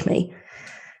people like me.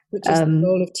 Which is the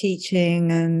role of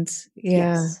teaching, and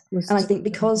yes. And I think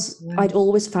because I'd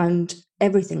always found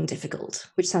everything difficult,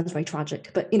 which sounds very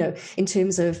tragic, but in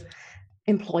terms of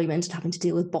employment and having to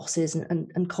deal with bosses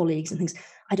and colleagues and things,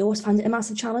 I'd always found it a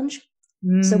massive challenge.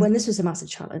 So when this was a massive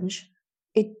challenge,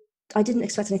 I didn't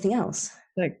expect anything else.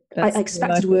 I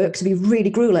expected work to be really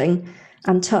grueling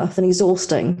and tough and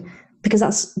exhausting, because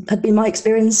that's had been my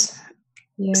experience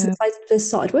since I first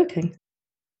started working.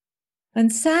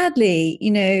 And sadly,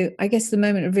 I guess the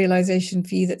moment of realization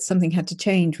for you that something had to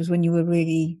change was when you were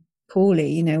really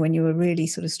poorly, when you were really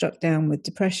sort of struck down with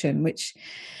depression, which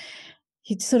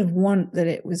you'd sort of want that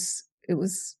it was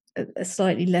a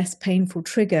slightly less painful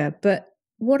trigger. But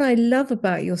what I love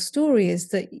about your story is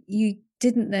that you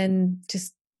didn't then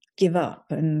just give up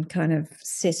and kind of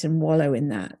sit and wallow in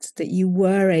that you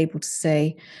were able to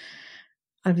say,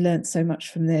 I've learned so much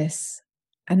from this,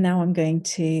 and now I'm going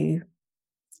to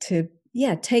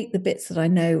take the bits that I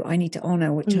know I need to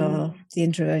honor, which are the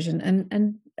introversion,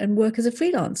 and work as a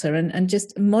freelancer and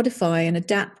just modify and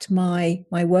adapt my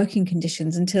working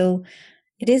conditions until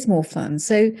it is more fun.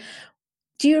 So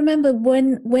do you remember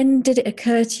when did it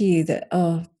occur to you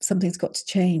that, something's got to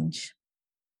change?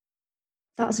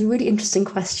 That's a really interesting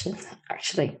question,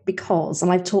 actually, because,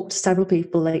 and I've talked to several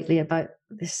people lately about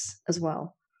this as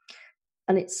well,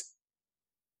 and it's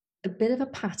a bit of a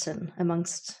pattern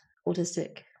amongst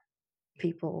autistic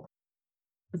people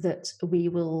that we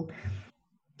will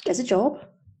get a job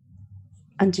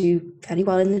and do very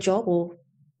well in the job or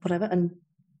whatever and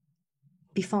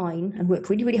be fine and work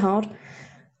really, really hard,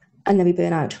 and then we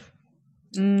burn out.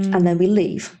 And then we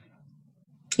leave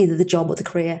either the job or the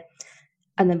career,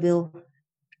 and then we'll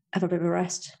have a bit of a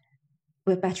rest,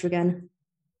 we're better again,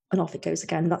 and off it goes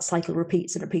again. That cycle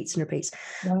repeats and repeats and repeats.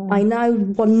 Wow. I now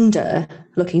wonder,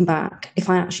 looking back, if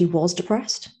I actually was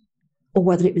depressed. or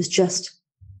whether it was just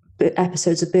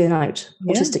episodes of burnout,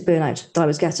 autistic burnout that I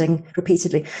was getting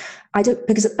repeatedly. I don't,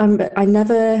 because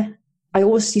I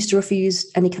always used to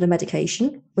refuse any kind of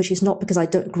medication, which is not because I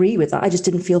don't agree with that. I just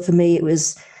didn't feel for me it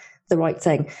was the right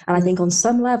thing. And I think on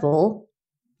some level,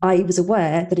 I was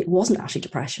aware that it wasn't actually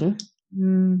depression,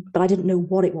 but I didn't know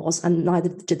what it was, and neither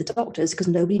did the doctors, because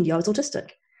nobody knew I was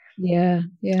autistic. Yeah.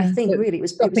 I think really it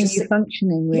was stopping you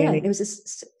functioning. Really, yeah, it was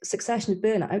a succession of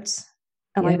burnouts,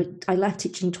 and I left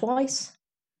teaching twice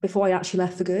before I actually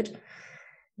left for good.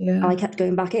 Yeah, and I kept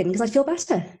going back in because I feel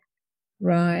better.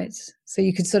 Right. So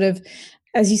you could sort of,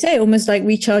 as you say, almost like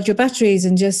recharge your batteries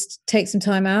and just take some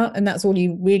time out, and that's all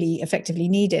you really effectively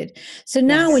needed. So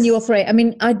now when you operate, I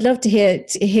mean, I'd love to hear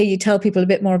you tell people a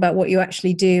bit more about what you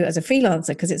actually do as a freelancer,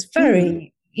 because it's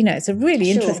very, it's a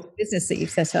really interesting business that you've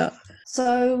set up.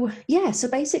 So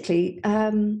basically,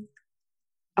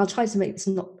 I'll try to make this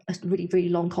not a really, really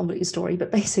long, convoluted story,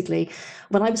 but basically,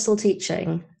 when I was still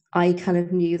teaching, I kind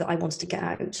of knew that I wanted to get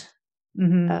out.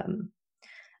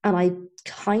 And I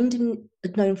kind of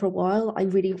had known for a while, I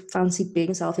really fancied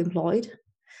being self-employed.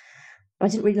 But I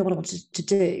didn't really know what I wanted to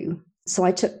do. So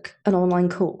I took an online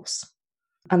course.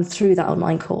 And through that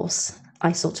online course,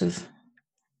 I sort of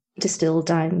distilled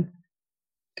down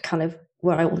kind of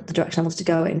the direction I wanted to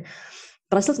go in.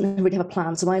 But I still didn't really have a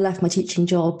plan. So when I left my teaching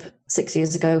job 6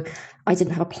 years ago, I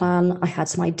didn't have a plan. I had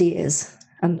some ideas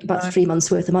and about 3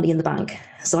 months worth of money in the bank.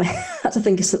 So I had to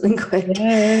think of something quick.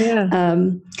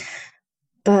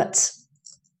 But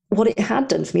what it had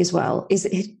done for me as well is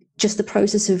just the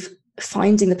process of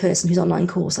finding the person whose online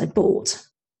course I bought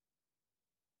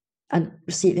and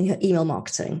receiving her email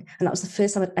marketing. And that was the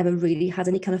first time I'd ever really had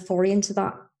any kind of foray into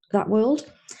that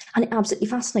world. And it absolutely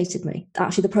fascinated me.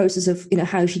 Actually, the process of,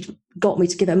 how she got me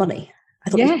to give her money. I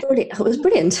thought it was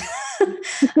brilliant.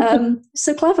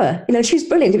 So clever. She was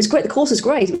brilliant. It was great. The course was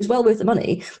great. It was well worth the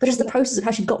money. But just the process of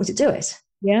how she got me to do it.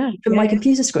 From my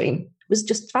computer screen was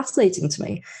just fascinating to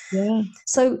me.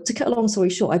 So to cut a long story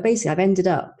short, I've ended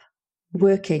up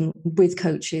working with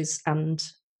coaches and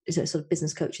sort of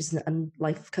business coaches and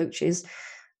life coaches,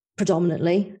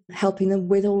 predominantly helping them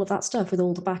with all of that stuff, with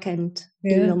all the back end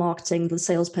email marketing, the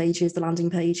sales pages, the landing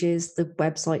pages, the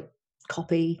website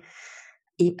copy.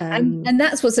 And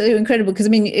that's what's so incredible, because I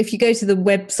mean, if you go to the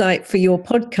website for your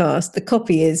podcast, the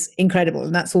copy is incredible,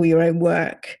 and that's all your own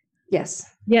work. Yes.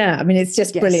 Yeah, I mean, it's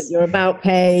just brilliant. Your about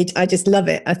page, I just love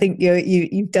it. I think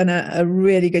you've done a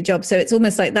really good job. So it's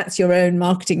almost like that's your own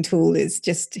marketing tool, is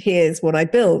just, here's what I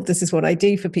build, this is what I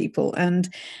do for people, and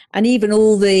even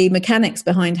all the mechanics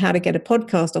behind how to get a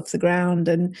podcast off the ground,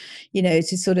 and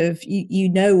to sort of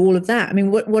all of that. I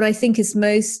mean, what I think is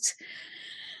most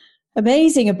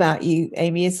amazing about you,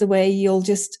 Amy, is the way you'll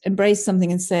just embrace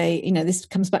something and say, this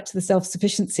comes back to the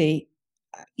self-sufficiency.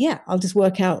 I'll just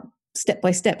work out step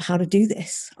by step how to do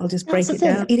this. I'll just break it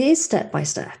down. It is step by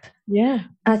step. Yeah.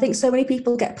 And I think so many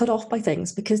people get put off by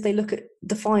things because they look at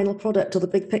the final product or the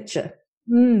big picture.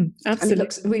 Absolutely. And it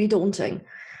looks really daunting.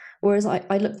 Whereas I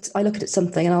look at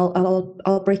something and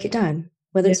I'll break it down,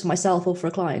 whether it's for myself or for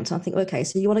a client. And I think, okay,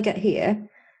 so you want to get here,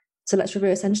 so let's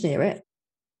reverse engineer it.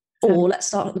 Or let's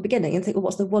start at the beginning and think, well,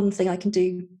 what's the one thing I can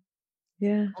do?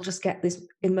 I'll just get this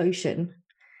in motion.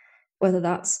 Whether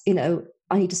that's,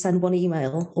 I need to send one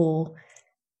email or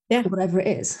whatever it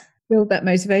is. Build that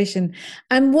motivation.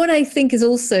 And what I think is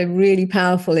also really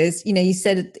powerful is, you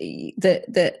said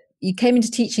that you came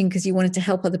into teaching because you wanted to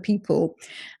help other people.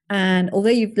 And although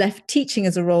you've left teaching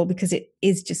as a role because it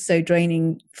is just so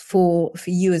draining for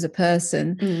you as a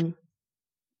person,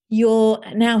 you're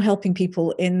now helping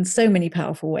people in so many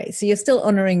powerful ways. So you're still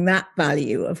honoring that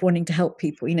value of wanting to help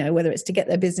people, whether it's to get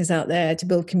their business out there, to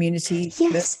build community.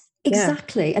 Yes.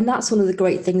 Exactly. And that's one of the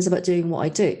great things about doing what I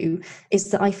do,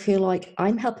 is that I feel like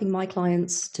I'm helping my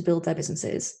clients to build their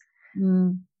businesses,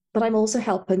 but I'm also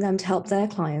helping them to help their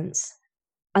clients.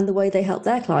 And the way they help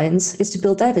their clients is to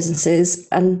build their businesses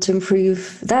and to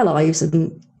improve their lives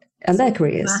and their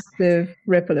careers. Massive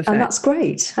ripple effect. And that's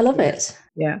great. I love it.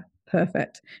 Yeah.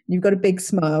 Perfect. You've got a big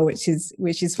smile, which is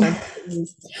fantastic.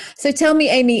 So tell me,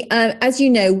 Amy, as you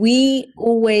know, we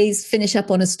always finish up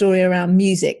on a story around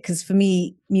music, because for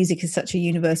me, music is such a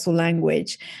universal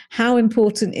language. How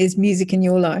important is music in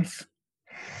your life?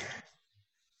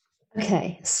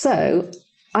 Okay, so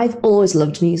I've always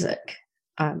loved music.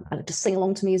 I love to sing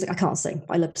along to music. I can't sing,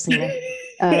 but I love to sing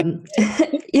along.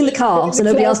 In the car, so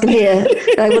nobody else can hear.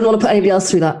 I wouldn't want to put anybody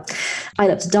else through that. I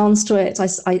love to dance to it.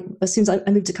 As soon as I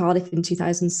moved to Cardiff in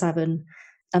 2007,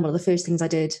 and one of the first things I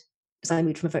did, because I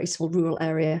moved from a very small rural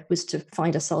area, was to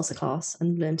find a salsa class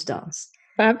and learn to dance.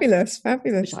 Fabulous.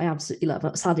 which I absolutely love.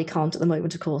 I sadly can't at the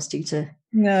moment, of course, due to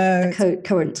No.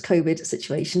 current COVID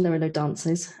situation. There are no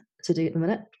dances to do at the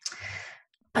minute.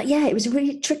 But yeah, it was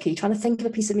really tricky trying to think of a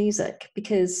piece of music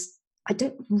because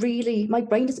my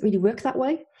brain doesn't really work that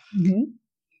way. Mm-hmm.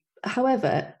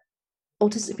 However,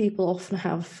 autistic people often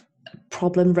have a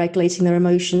problem regulating their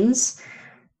emotions.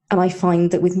 And I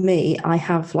find that with me, I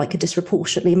have like a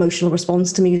disproportionately emotional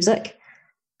response to music.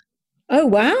 Oh,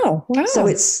 wow. So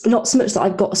it's not so much that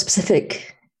I've got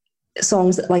specific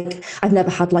songs that, like, I've never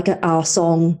had like our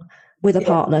song with a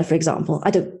partner, for example.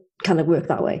 I don't kind of work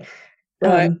that way.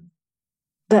 Right.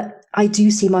 But I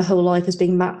do see my whole life as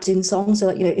being mapped in songs. So,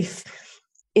 like, if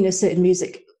a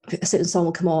certain song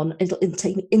will come on, it'll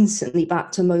take me instantly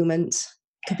back to a moment.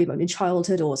 It could be a moment in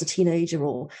childhood or as a teenager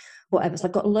or whatever. So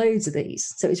I've got loads of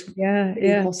these. So it's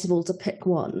impossible to pick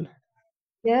one.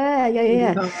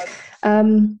 Yeah.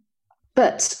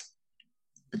 But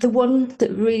the one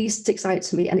that really sticks out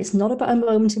to me, and it's not about a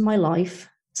moment in my life,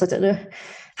 so I don't know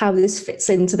how this fits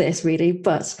into this really,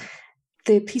 but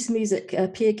the piece of music,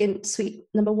 Peer Gynt Suite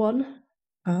No. 1.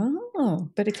 Oh,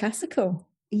 bit of classical.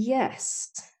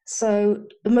 Yes. So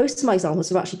most of my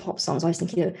examples are actually pop songs. I was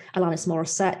thinking, Alanis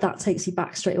Morissette, that takes you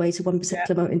back straight away to one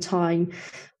particular moment in time.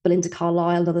 Belinda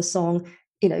Carlisle, another song,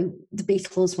 the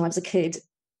Beatles when I was a kid,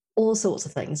 all sorts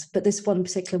of things. But this one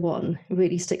particular one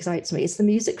really sticks out to me. It's the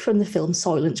music from the film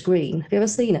Soylent Green. Have you ever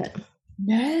seen it?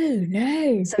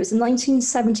 No. So it's a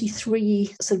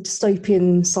 1973 sort of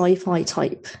dystopian sci-fi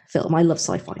type film. I love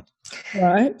sci-fi.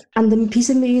 Right. And the piece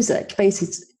of music,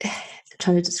 basically,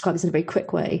 trying to describe this in a very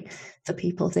quick way for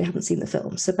people if they haven't seen the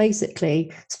film. So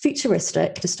basically, it's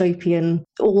futuristic, dystopian.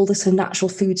 All the sort of natural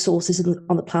food sources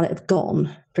on the planet have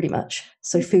gone, pretty much.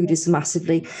 So food is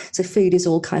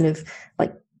all kind of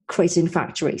like created in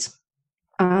factories.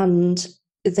 And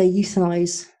they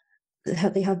euthanize.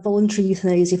 They have voluntary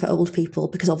euthanasia for old people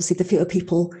because obviously the fewer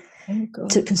people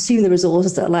to consume the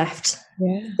resources that are left,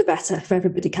 the better for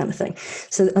everybody, kind of thing.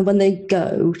 So, and when they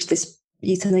go to this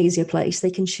euthanasia place, they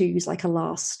can choose like a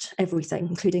last everything,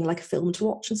 including like a film to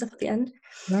watch and stuff at the end.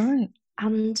 Right.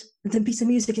 And the piece of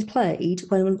music is played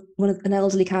when an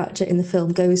elderly character in the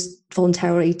film goes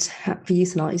voluntarily to be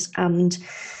euthanized, and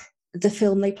the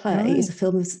film they play is a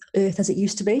film of Earth as it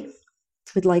used to be,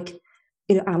 with like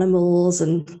animals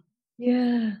and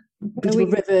beautiful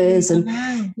rivers and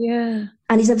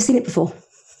he's never seen it before.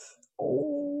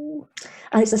 Oh.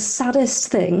 And it's the saddest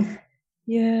thing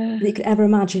that you could ever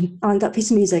imagine. And that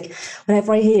piece of music,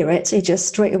 whenever I hear it, it just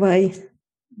straight away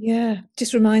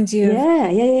just reminds you of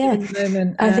the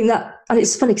moment. I think that, and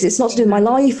it's funny because it's not to do with my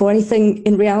life or anything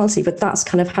in reality, but that's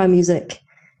kind of how music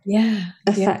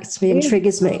affects me and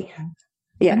triggers me.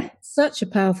 And such a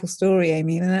powerful story,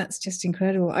 Amy, and that's just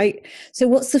incredible. So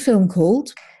what's the film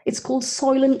called? It's called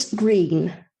Soylent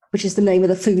Green, which is the name of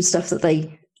the food stuff that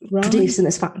they produce in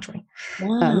this factory.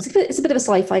 Wow. It's a bit of a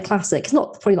sci-fi classic. It's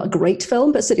probably not a great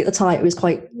film, but certainly at the time it was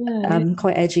quite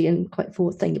edgy and quite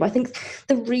forward-thinking. But I think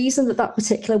the reason that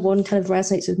particular one kind of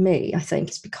resonates with me, I think,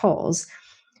 is because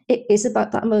it is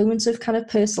about that moment of kind of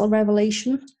personal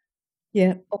revelation,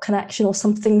 or connection, or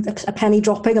something, a penny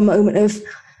dropping, a moment of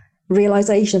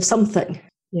realization of something.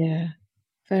 Yeah,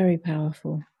 very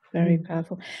powerful. Very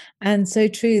powerful. And so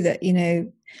true that,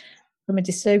 from a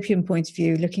dystopian point of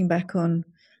view, looking back on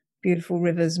beautiful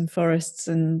rivers and forests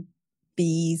and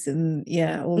bees and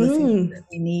all the things that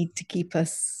we need to keep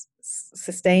us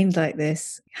sustained like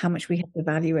this, how much we have to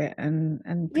value it and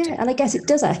and I guess it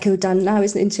does echo down now,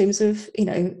 isn't it, in terms of,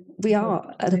 we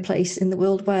are at a place in the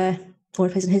world or a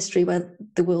place in history where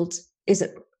the world is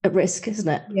at risk, isn't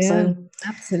it? So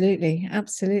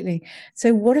absolutely.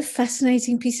 So what a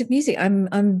fascinating piece of music. I'm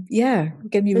going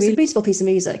to be It's a beautiful piece of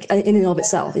music in and of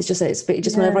itself. It's just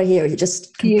whenever I hear it, it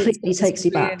just completely takes you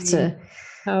back to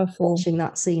powerful watching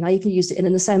that scene. I even used it in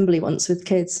an assembly once with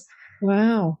kids.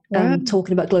 Wow.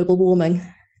 Talking about global warming.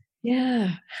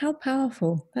 Yeah, how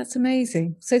powerful. That's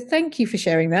amazing. So thank you for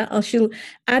sharing that. I shall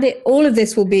add it. All of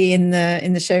this will be in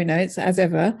the show notes as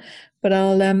ever, but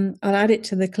I'll add it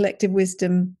to the Collective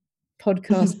Wisdom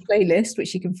podcast playlist,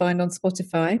 which you can find on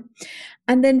Spotify.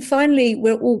 And then finally,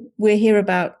 we're here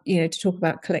about, to talk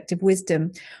about collective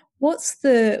wisdom. What's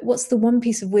the one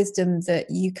piece of wisdom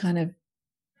that you kind of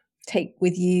take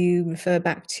with you, refer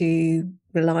back to,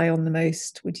 rely on the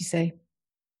most, would you say?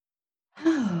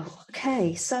 Oh,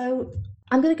 okay. So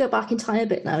I'm going to go back in time a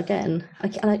bit now again.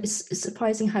 It's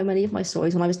surprising how many of my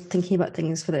stories, when I was thinking about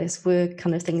things for this, were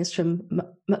kind of things from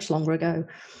much longer ago.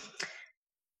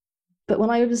 But when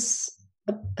I was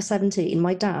 17,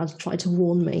 my dad tried to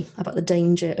warn me about the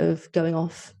danger of going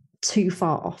off too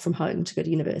far from home to go to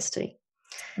university.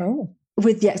 Oh.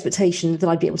 with the expectation that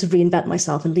I'd be able to reinvent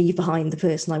myself and leave behind the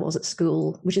person I was at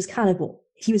school, which is kind of what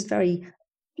he was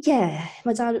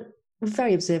my dad was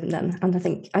very observant then. And I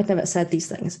think I'd never said these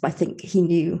things, but I think he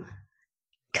knew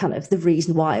kind of the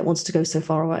reason why I wanted to go so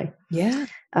far away. Yeah.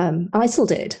 And I still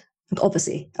did.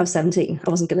 Obviously, I was 17. I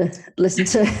wasn't going to listen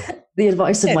to the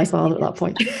advice of my father at that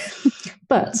point.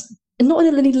 But not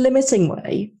in any limiting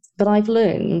way, but I've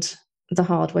learned the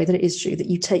hard way that it is true that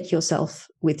you take yourself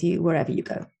with you wherever you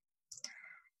go.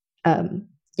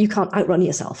 You can't outrun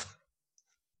yourself.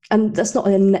 And that's not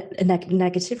in a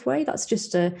negative way. That's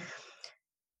just to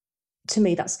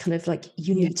me, that's kind of like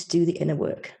you need to do the inner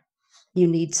work. You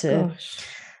need to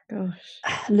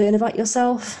learn about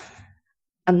yourself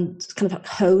and kind of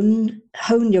hone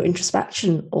your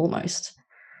introspection almost.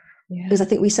 Yeah. Because I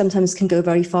think we sometimes can go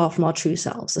very far from our true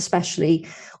selves, especially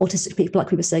autistic people,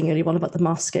 like we were saying earlier on about the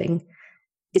masking.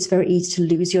 It's very easy to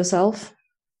lose yourself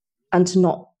and to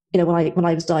not, when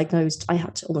I was diagnosed, I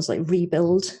had to almost like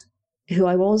rebuild who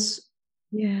I was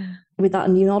with that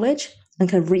new knowledge and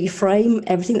kind of reframe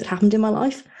everything that happened in my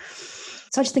life.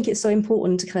 So I just think it's so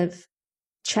important to kind of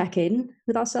check in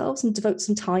with ourselves and devote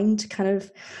some time to kind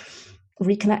of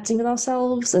reconnecting with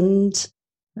ourselves and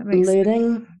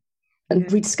learning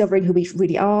and rediscovering who we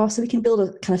really are, so we can build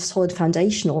a kind of solid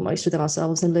foundation almost within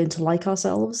ourselves and learn to like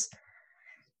ourselves.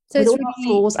 So with all our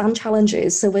flaws and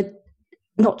challenges. So we're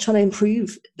not trying to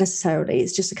improve necessarily.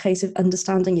 It's just a case of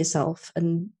understanding yourself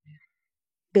and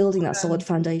building that solid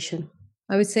foundation.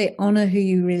 I would say honor who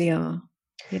you really are.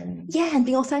 Yeah, and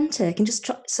be authentic and just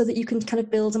try so that you can kind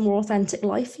of build a more authentic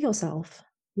life for yourself.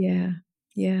 Yeah,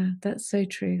 that's so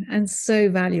true and so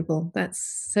valuable.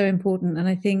 That's so important. And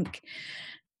I think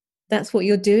that's what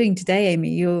you're doing today, Amy.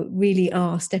 You really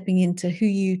are stepping into who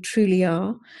you truly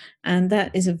are. And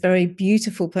that is a very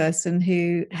beautiful person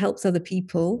who helps other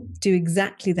people do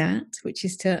exactly that, which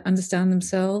is to understand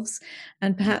themselves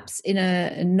and perhaps in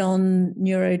a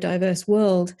non-neurodiverse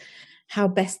world, how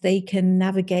best they can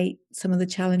navigate some of the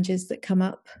challenges that come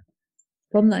up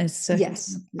from those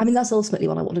circumstances. Yes. I mean, that's ultimately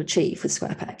what I want to achieve with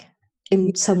Square Peg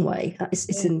in some way.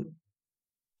 It's in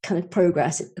kind of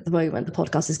progress at the moment. The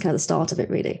podcast is kind of the start of it,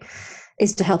 really,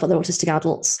 is to help other autistic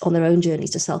adults on their own journeys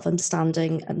to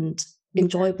self-understanding and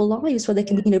enjoyable lives where they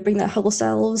can, bring their whole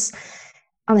selves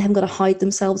and they haven't got to hide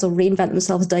themselves or reinvent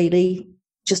themselves daily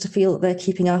just to feel that they're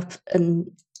keeping up and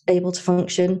able to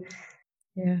function.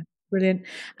 Yeah, brilliant.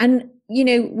 And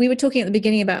we were talking at the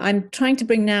beginning about, I'm trying to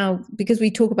bring now, because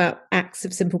we talk about acts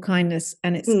of simple kindness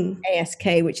and it's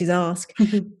ASK, which is ask,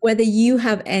 whether you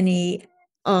have any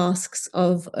asks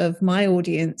of my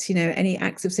audience, any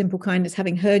acts of simple kindness,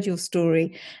 having heard your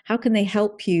story, how can they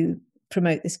help you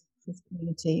promote this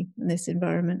community and this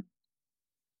environment?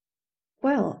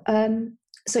 Well,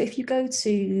 so if you go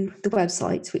to the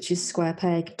website, which is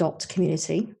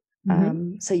squarepeg.community,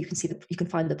 so you can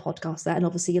find the podcast there, and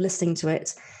obviously you're listening to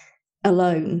it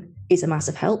alone is a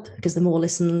massive help because the more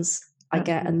listens I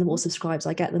get and the more subscribes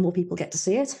I get, the more people get to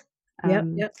see it.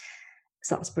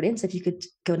 So that's brilliant. So if you could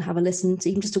go and have a listen to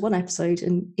even just to one episode,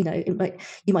 and you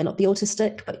might not be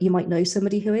autistic, but you might know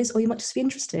somebody who is, or you might just be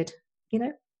interested.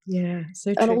 Yeah,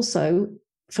 so true. And also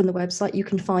from the website you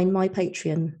can find my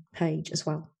Patreon page as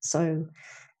well. So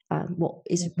what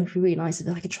is really nice is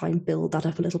that I could try and build that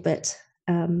up a little bit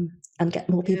and get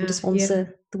more people to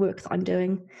sponsor the work that I'm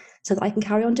doing so that I can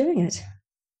carry on doing it.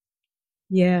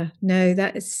 Yeah, no,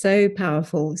 that is so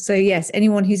powerful. So yes,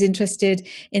 anyone who's interested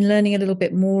in learning a little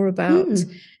bit more about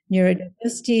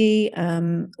neurodiversity,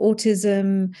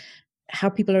 autism, how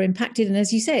people are impacted. And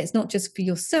as you say, it's not just for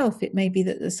yourself. It may be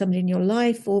that there's somebody in your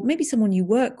life or maybe someone you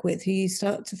work with who you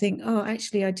start to think, oh,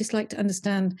 actually, I'd just like to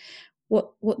understand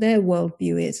what their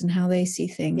worldview is and how they see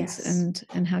things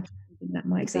and how that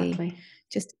might be.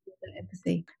 Just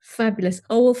empathy. Fabulous.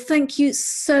 Oh, well, thank you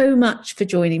so much for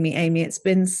joining me, Amy. It's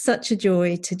been such a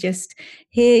joy to just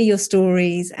hear your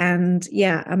stories. And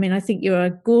I think you're a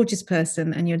gorgeous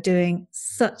person and you're doing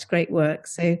such great work.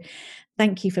 So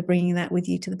thank you for bringing that with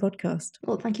you to the podcast.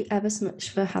 Well, thank you ever so much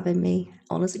for having me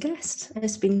on as a guest.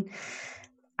 It's been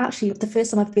actually the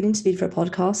first time I've been interviewed for a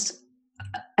podcast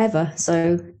ever.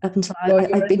 So up until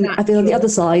I've been on the other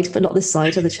side, but not this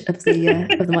side of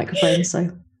the microphone. So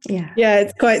yeah,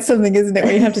 it's quite something, isn't it,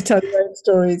 when you have to tell your own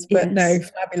stories? But no,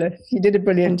 fabulous. You did a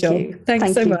brilliant job.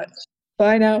 Thanks so much.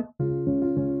 Bye now.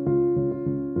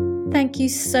 Thank you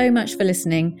so much for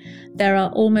listening. There are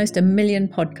almost 1 million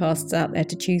podcasts out there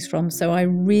to choose from, so I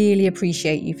really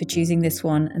appreciate you for choosing this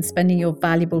one and spending your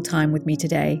valuable time with me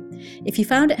today. If you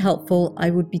found it helpful, I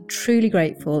would be truly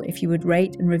grateful if you would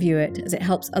rate and review it, as it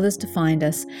helps others to find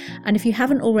us. And if you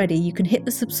haven't already, you can hit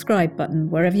the subscribe button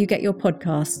wherever you get your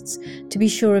podcasts to be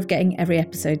sure of getting every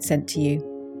episode sent to you.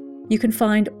 You can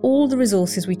find all the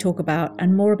resources we talk about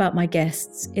and more about my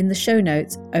guests in the show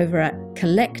notes over at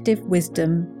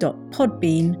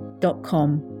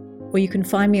collectivewisdom.podbean.com, or you can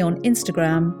find me on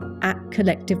Instagram at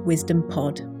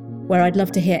collectivewisdompod, where I'd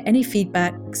love to hear any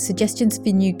feedback, suggestions for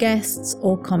new guests,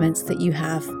 or comments that you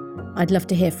have. I'd love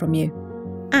to hear from you.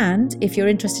 And if you're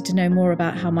interested to know more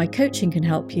about how my coaching can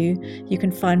help you, you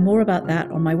can find more about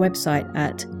that on my website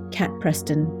at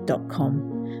katpreston.com.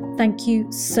 Thank you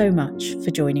so much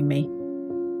for joining me.